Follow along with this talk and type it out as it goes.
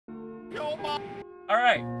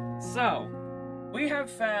Alright, so we have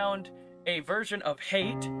found a version of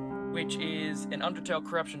Hate, which is an Undertale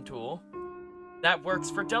corruption tool that works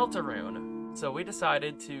for Deltarune. So we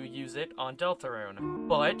decided to use it on Deltarune,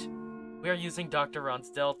 but we are using Dr. Ron's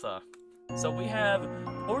Delta. So we have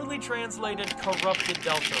poorly translated corrupted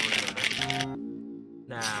Deltarune.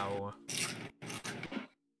 Now,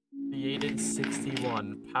 created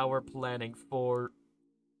 61, power planning for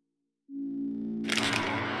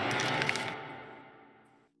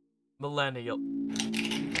millennial.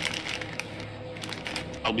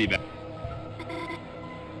 I'll be back.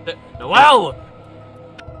 Noel!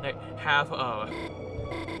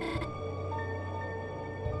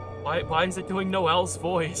 Why is it doing Noel's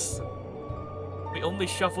voice? We only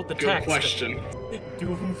shuffled the text. Good question.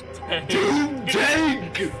 Doomtank.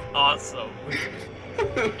 Doomtank! Awesome.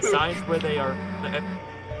 Signs where they are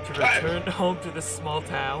to return home to the small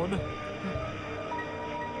town.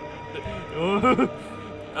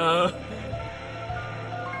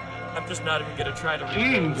 I'm just not even gonna try to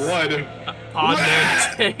read those. Blood. Pod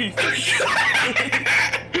man taste.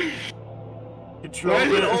 Why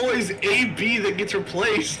is it always A-B that gets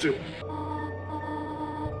replaced?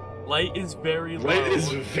 Light is very low. Light is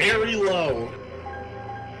very low.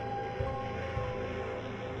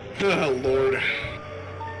 Oh, Lord.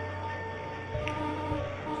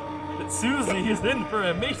 But Susie is in for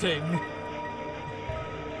a meeting.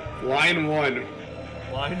 Line 1.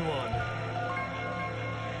 Line 1.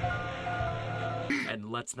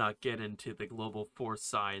 And let's not get into the global force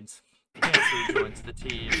signs. Cancer joins the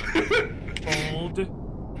team. Cold.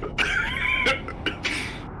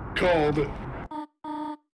 Cold.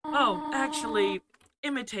 Oh, actually,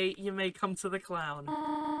 imitate, you may come to the clown.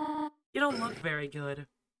 You don't look very good.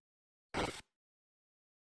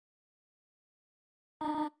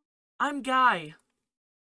 I'm Guy.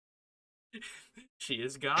 She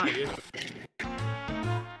is Guy.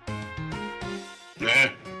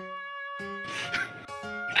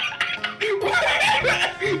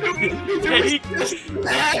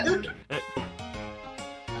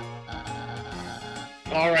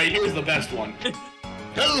 Alright, here's the best one.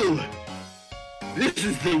 Oh! This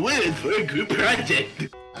is the word for a group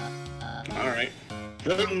project. Alright.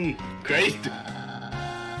 Christ.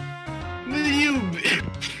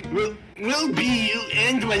 Will be you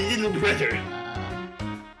and my little brother.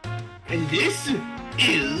 And this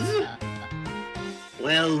is...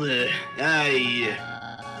 Well,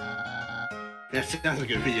 That sounds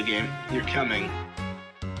like a video game. You're coming.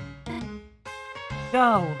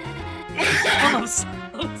 Go.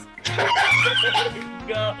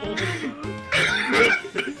 Go.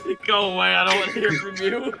 Go away, I don't want to hear from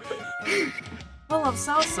you. Full of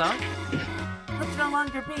salsa? Let's no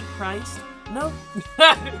longer be, Christ. Nope.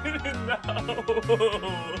 No.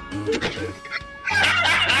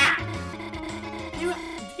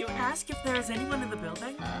 You ask if there is anyone in the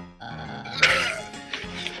building?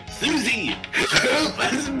 Susie! Help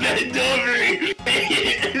us bend over!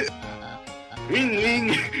 Ring,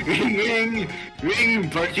 ring, ring, ring, ring,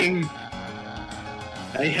 barking.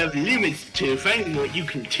 I have limits to finding what you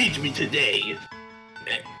can teach me today.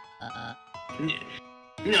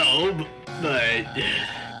 No, but...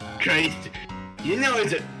 Christ, you know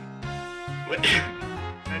it's a... What?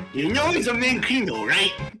 You know it's a Mancino,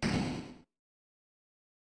 right?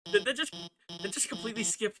 Did they just completely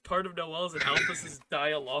skipped part of Noel's and Alphys's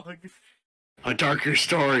dialogue? A darker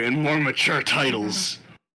story and more mature titles.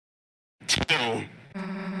 2.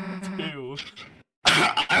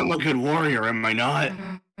 I'm a good warrior, am I not?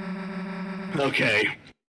 Okay.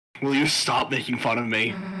 Will you stop making fun of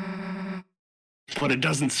me? But it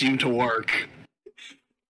doesn't seem to work.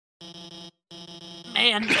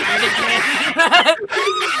 Man,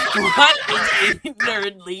 what is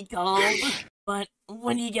ignorantly called? But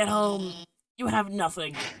when you get home, you have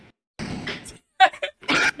nothing.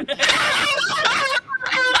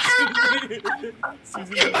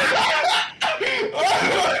 Susie.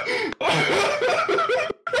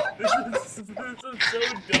 This is so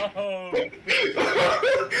dumb.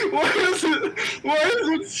 Why is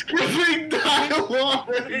it skipping dialogue?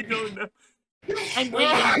 I don't know. I'm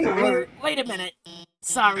waiting for... Wait a minute.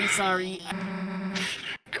 Sorry.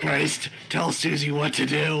 Christ, tell Susie what to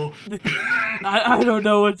do. I don't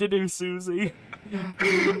know what to do, Susie.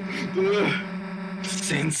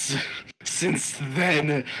 Since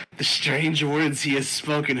then, the strange words he has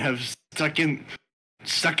spoken have stuck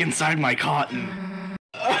inside my cotton.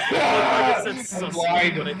 I said so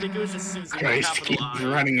sweet, but I think it was just Susie. Christ, keep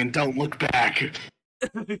running and don't look back.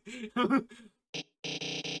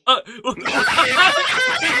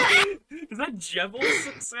 Is that Jebel's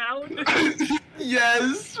sound?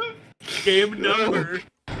 Yes. Game number.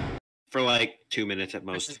 for like 2 minutes at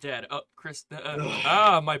Chris is most. dead. Oh, Chris.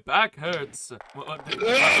 My back hurts.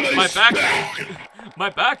 My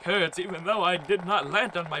back hurts, even though I did not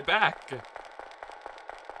land on my back.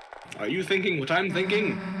 Are you thinking what I'm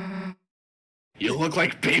thinking? You look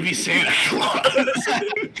like baby Santa Claus.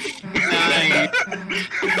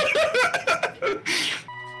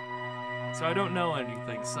 So I don't know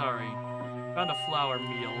anything. Sorry. Found a flour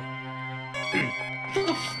meal. What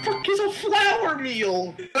the fuck is a flour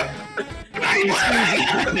meal?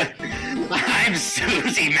 I'm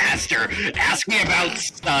Susie Master. Ask me about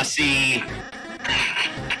Stussy.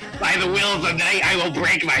 By the will of the night, I will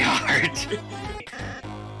break my heart.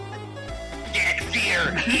 Get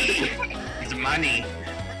fear. It's money.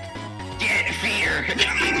 Get fear.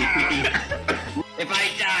 If I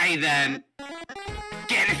die, then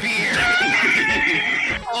get fear.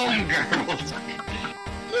 Home girls.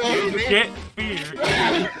 Get fear.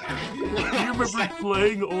 Do you remember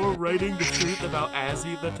playing or writing the truth about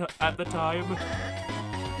Azzy at the time?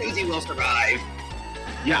 Susie will survive.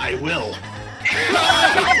 Yeah, I will.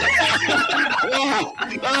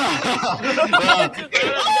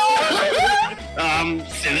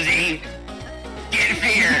 Susie, get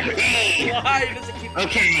fear. Why does it keep...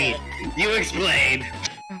 Okay, you explain.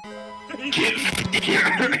 Get fear.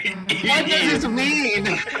 What does this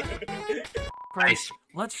mean? Christ,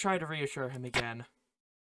 let's try to reassure him again.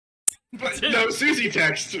 No, Susie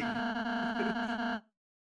text. He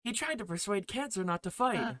tried to persuade Cancer not to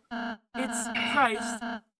fight. It's Christ.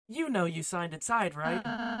 You know you signed inside, right?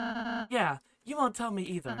 Yeah, you won't tell me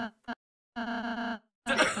either.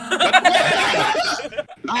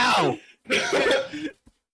 Ow!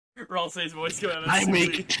 Ralsei's voice going out of I Susie.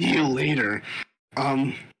 make it to you later.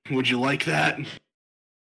 Would you like that?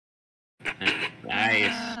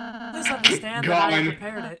 Nice. Please understand that I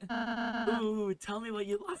prepared it. Ooh, tell me what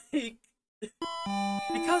you like.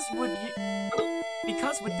 Because would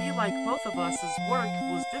be like both of us' work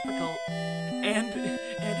was difficult, and it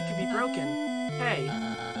could be broken. Hey.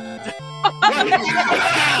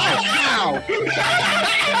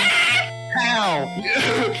 Ow!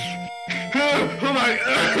 Hold on,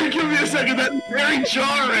 give me a second, that's very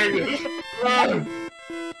jarring!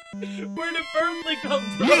 Where'd it firmly come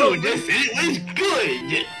from? You just said it was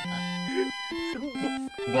good!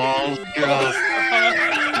 Balls drop.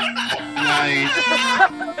 Nice.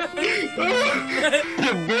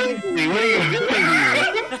 Billy, what are you doing here?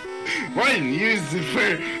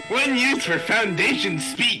 One used for foundation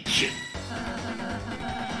speech.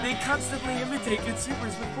 They constantly imitate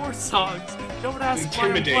consumers with more songs. Don't ask why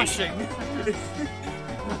I'm Intimidate. blushing.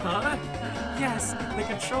 Huh? Yes, the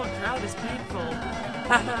controlled crowd is painful.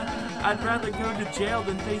 I'd rather go to jail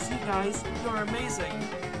than face you guys. You're amazing.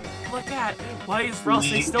 Look at, why is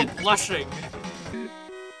Ralsei still blushing?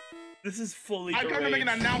 This is fully I gotta make an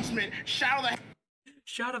announcement. Shout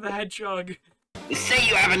of the Hedgehog. Say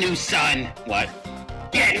you have a new son. What?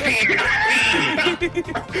 Get fear.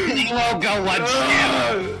 You won't go one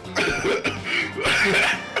step.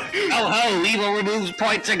 Oh ho, evil removes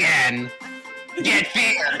points again. Get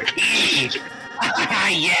fear.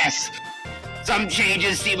 Yes. Some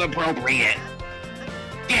changes seem appropriate.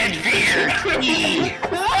 Get fear.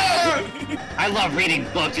 I love reading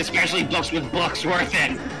books, especially books with books worth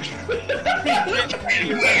it.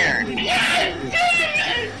 Here.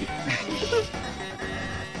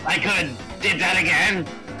 I could did that again.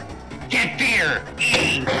 Get fear.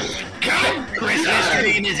 Christmas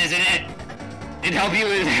dream isn't it? It'd help you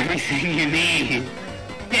with everything you need.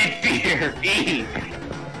 Get fear.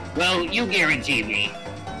 Well, you guarantee me.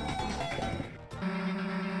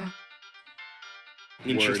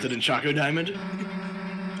 Interested in Choco Diamond?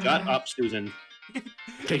 Shut up, Susan.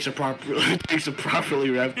 Takes a properly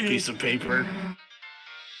wrapped piece of paper.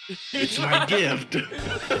 It's my gift.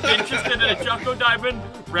 Interested in a Choco Diamond?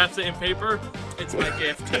 Wraps it in paper. It's my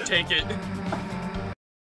gift. Take it.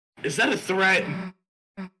 Is that a threat?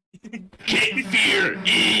 Get fear.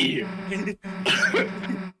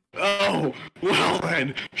 Oh, well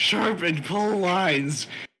then, sharp and pull lines.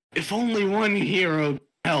 If only one hero could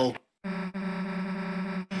help.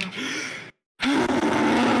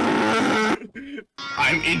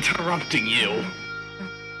 I'm interrupting you.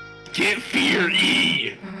 Get fear,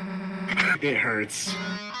 E. It hurts.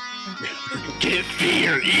 Get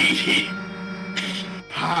fear, E.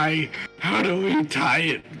 Hi. How do we tie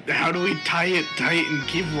it? How do we tie it tight and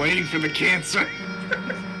keep waiting for the cancer?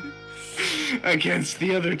 Against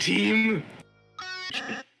the other team?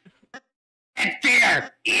 Get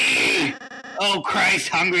fear. Oh Christ,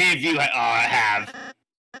 hungry if you. Oh, I have.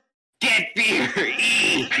 Get fear.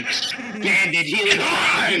 Bandage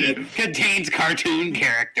healing contains cartoon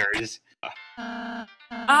characters.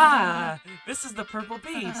 Ah, this is the purple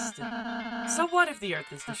beast. So what if the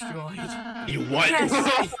Earth is destroyed? You what? Yes,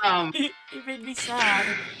 it made me sad.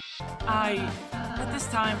 At this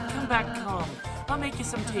time, come back calm. I'll make you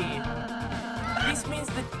some tea. This means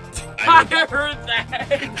that I heard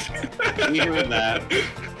that. You heard that.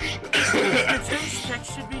 The taste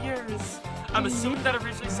text should be yours. I'm assuming that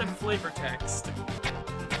originally said flavor text.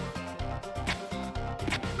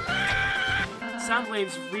 Sound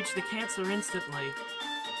waves reach the cancer instantly.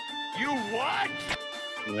 You what?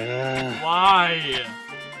 Why?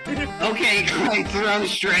 Okay, Clyde, throw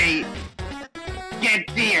straight. Get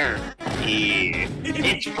fear. Yeah.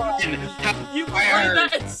 It's fun. You played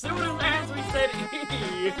that as soon as we said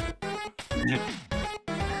E.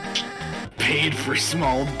 Paid for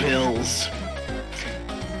small bills.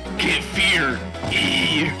 Get fear,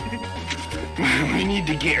 E. We need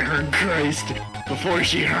to get her, Christ, before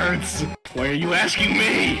she hurts. Why are you asking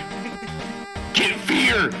me? Get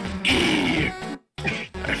fear, E.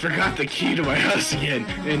 I forgot the key to my house again,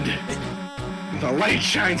 and the light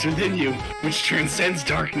shines within you, which transcends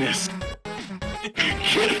darkness.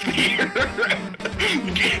 Get fear.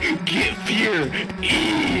 Get fear,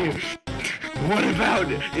 E. What about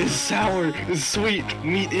is sour, is sweet,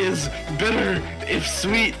 meat is bitter. If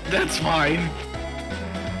sweet, that's fine.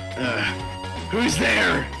 Who's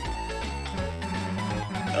there?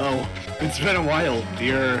 Oh, it's been a while,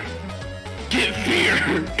 dear. Get fear!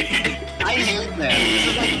 I hate that.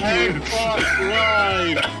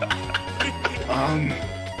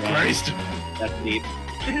 Christ. That's neat.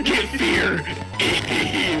 Get fear!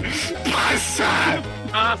 Pasa!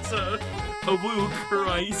 Pasa! Oh, woo,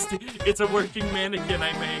 Christ. It's a working mannequin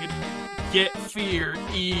I made. Get fear,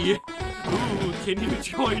 E. Ooh, can you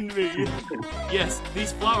join me? Yes,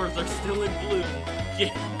 these flowers are still in bloom.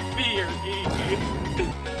 Get fear, E.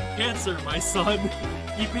 Cancer, my son.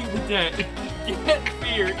 Keeping the debt. Get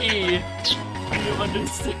fear, E. Do you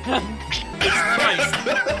understand? It's Christ.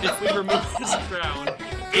 If we remove this crown.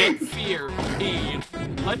 Get fear, E.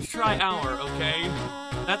 Let's try our, okay?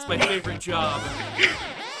 That's my favorite job.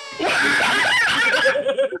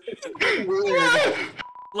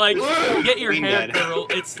 Like, get your hair, girl.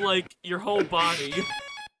 It's like your whole body.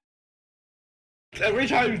 Every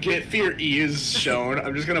time Get Fear E is shown,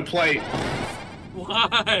 I'm just gonna play.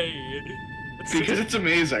 Why? Because it's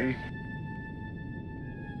amazing.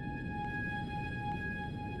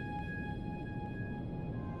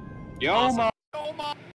 Yo, Awesome. Ma.